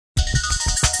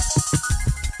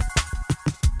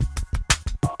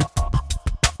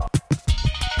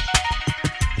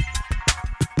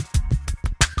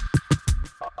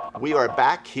We are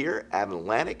back here at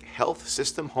Atlantic Health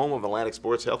System, home of Atlantic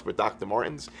Sports Health with Dr.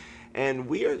 Martins, and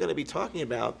we are going to be talking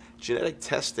about genetic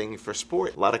testing for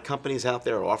sport. A lot of companies out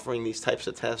there are offering these types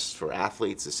of tests for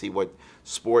athletes to see what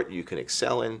sport you can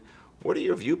excel in. What are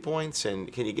your viewpoints,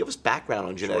 and can you give us background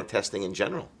on genetic testing in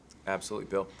general? Absolutely,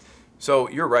 Bill. So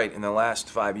you're right. In the last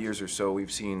 5 years or so,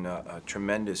 we've seen a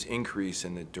tremendous increase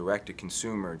in the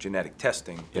direct-to-consumer genetic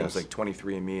testing. Things like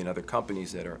 23andMe and other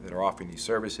companies that are offering these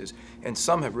services. And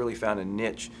some have really found a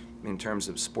niche in terms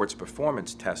of sports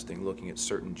performance testing, looking at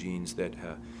certain genes that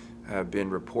have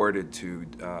been reported to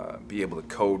be able to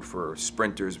code for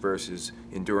sprinters versus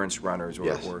endurance runners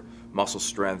or muscle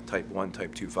strength, type 1,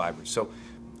 type 2 fibers. So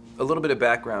a little bit of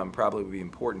background probably would be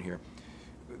important here.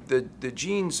 The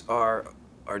genes are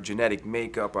our genetic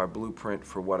makeup, our blueprint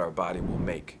for what our body will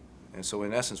make. And so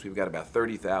in essence, we've got about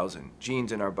 30,000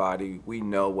 genes in our body. We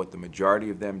know what the majority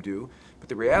of them do, but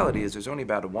the reality is there's only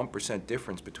about a 1%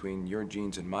 difference between your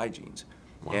genes and my genes.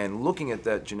 Wow. And looking at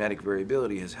that genetic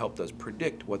variability has helped us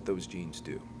predict what those genes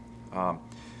do.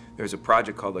 There's a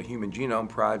project called the Human Genome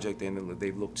Project, and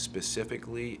they've looked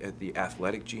specifically at the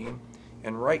athletic gene.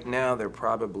 And right now, there are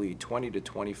probably 20 to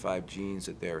 25 genes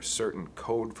that they're certain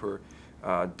code for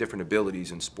different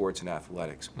abilities in sports and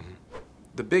athletics.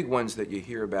 The big ones that you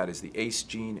hear about is the ACE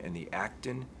gene and the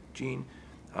actin gene,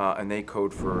 and they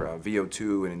code for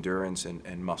VO2 and endurance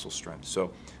and muscle strength.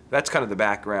 So that's kind of the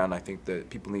background I think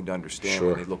that people need to understand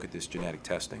when they look at this genetic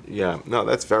testing. Yeah, no,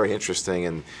 that's very interesting,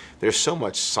 and there's so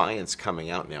much science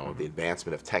coming out now with the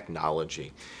advancement of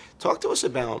technology. Talk to us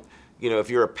about, you know,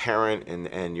 if you're a parent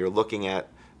and you're looking at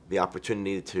the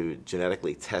opportunity to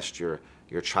genetically test your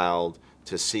child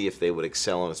to see if they would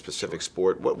excel in a specific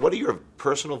sport. What are your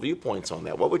personal viewpoints on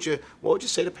that? What would you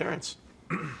say to parents?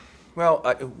 Well,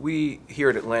 we here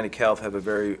at Atlantic Health have a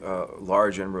very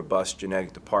large and robust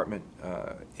genetic department,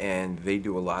 and they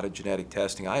do a lot of genetic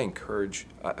testing. I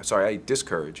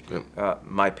discourage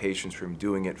my patients from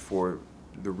doing it for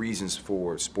the reasons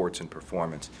for sports and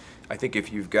performance. I think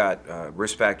if you've got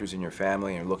risk factors in your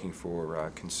family and are looking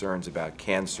for concerns about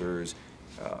cancers,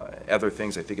 other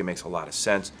things, I think it makes a lot of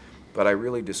sense. But I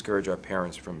really discourage our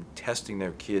parents from testing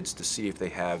their kids to see if they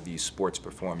have these sports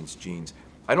performance genes.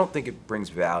 I don't think it brings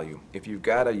value. If you've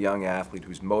got a young athlete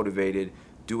who's motivated,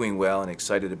 doing well, and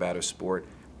excited about a sport,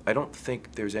 I don't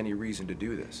think there's any reason to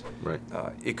do this. Right.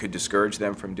 It could discourage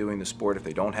them from doing the sport if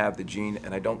they don't have the gene,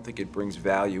 and I don't think it brings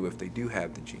value if they do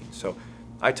have the gene. So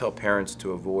I tell parents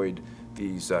to avoid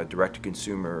these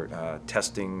direct-to-consumer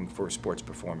testing for sports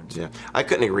performance. Yeah, I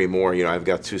couldn't agree more. You know, I've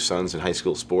got two sons in high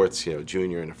school sports, you know,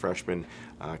 junior and a freshman,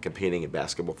 competing in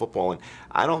basketball, football, and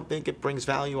I don't think it brings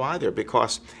value either,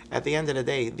 because at the end of the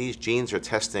day, these genes are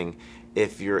testing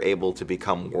if you're able to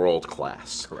become world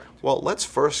class. Correct. Well, let's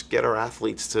first get our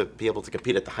athletes to be able to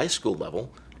compete at the high school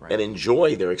level and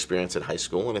enjoy their experience at high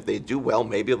school, and if they do well,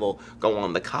 maybe they'll go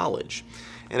on to college.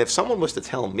 And if someone was to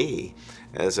tell me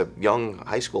as a young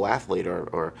high school athlete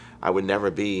or I would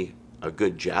never be a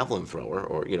good javelin thrower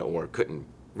or couldn't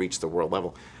reach the world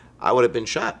level, I would have been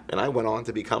shot. And I went on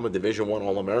to become a Division I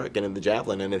All-American in the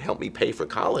javelin, and it helped me pay for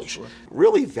college. Sure.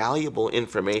 Really valuable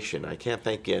information. I can't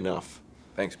thank you enough.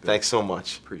 Thanks, Bill. Thanks so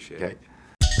much. Appreciate it.